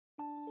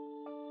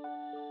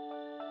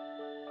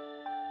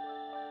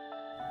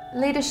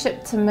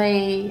Leadership to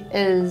me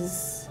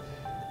is,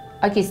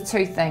 I guess,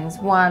 two things.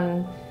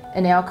 One,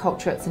 in our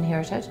culture it's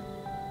inherited.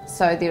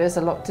 So there is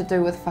a lot to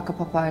do with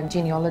whakapapa and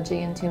genealogy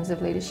in terms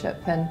of leadership,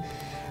 and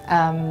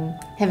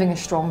having a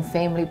strong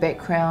family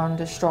background,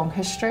 a strong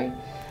history.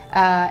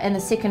 And the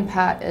second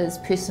part is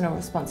personal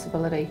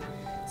responsibility.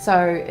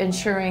 So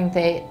ensuring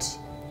that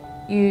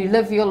you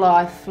live your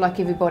life like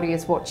everybody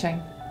is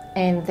watching,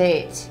 and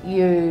that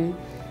you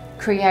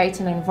create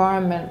an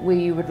environment where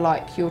you would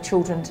like your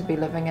children to be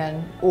living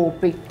in, or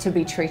to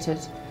be treated.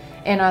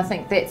 And I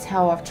think that's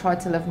how I've tried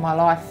to live my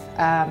life,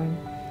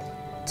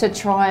 to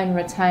try and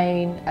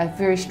retain a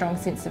very strong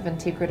sense of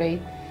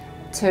integrity,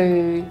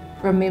 to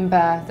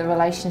remember the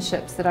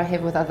relationships that I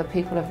have with other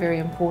people are very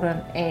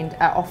important and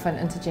are often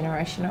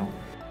intergenerational.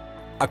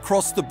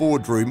 Across the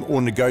boardroom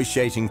or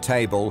negotiating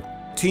table,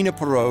 Tina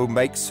Porou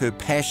makes her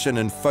passion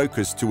and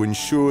focus to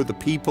ensure the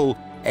people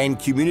and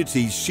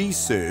communities she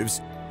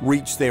serves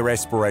reach their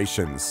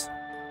aspirations.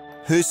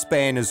 Her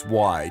span is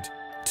wide.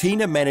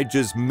 Tina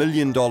manages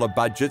million-dollar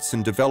budgets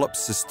and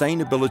develops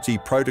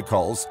sustainability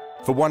protocols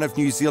for one of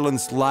New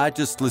Zealand's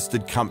largest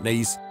listed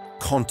companies,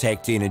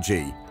 Contact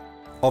Energy.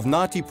 Of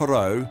Ngāti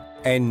Porou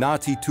and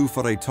Ngāti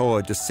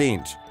Tuwharetoa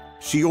descent,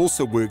 she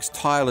also works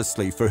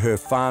tirelessly for her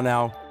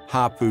whānau,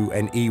 hapū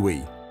and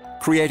iwi.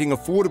 Creating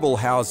affordable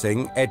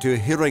housing at her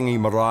Hirangi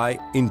marae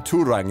in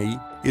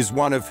Turangi is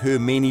one of her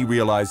many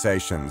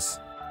realisations.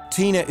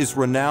 Tina is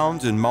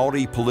renowned in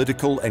Māori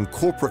political and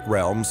corporate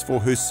realms for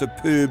her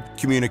superb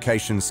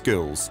communication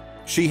skills.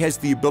 She has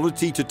the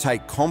ability to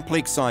take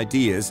complex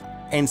ideas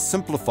and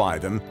simplify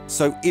them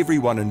so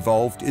everyone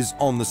involved is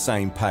on the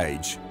same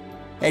page.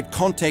 At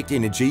Contact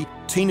Energy,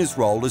 Tina's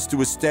role is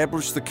to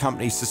establish the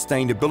company's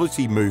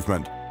sustainability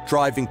movement,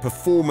 driving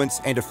performance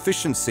and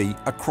efficiency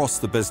across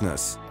the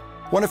business.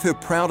 One of her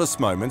proudest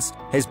moments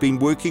has been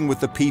working with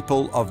the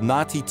people of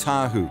Ngāti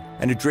Tahu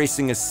and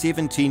addressing a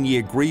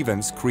 17-year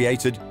grievance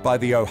created by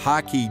the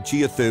Ohaki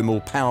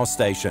geothermal power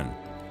station.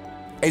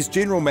 As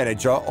General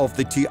Manager of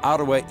the Te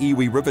Arawa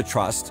Iwi River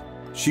Trust,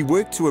 she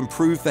worked to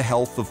improve the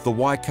health of the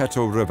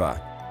Waikato River.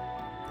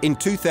 In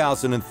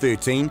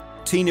 2013,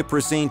 Tina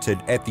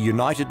presented at the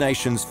United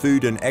Nations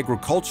Food and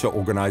Agriculture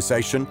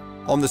Organisation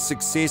on the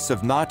success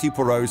of Ngāti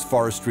Porou's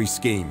forestry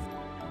scheme.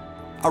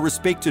 A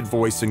respected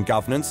voice in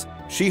governance,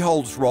 she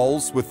holds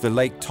roles with the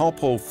Lake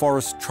Taupo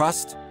Forest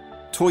Trust,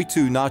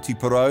 Toitu Ngāti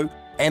Porou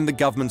and the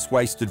Government's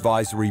Waste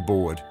Advisory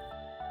Board.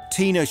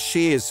 Tina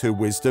shares her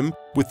wisdom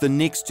with the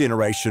next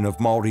generation of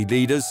Māori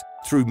leaders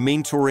through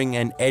mentoring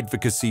and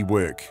advocacy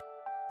work.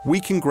 We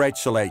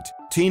congratulate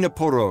Tina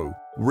Porou,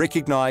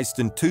 recognised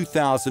in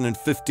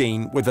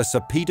 2015 with a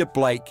Sir Peter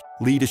Blake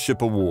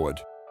Leadership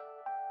Award.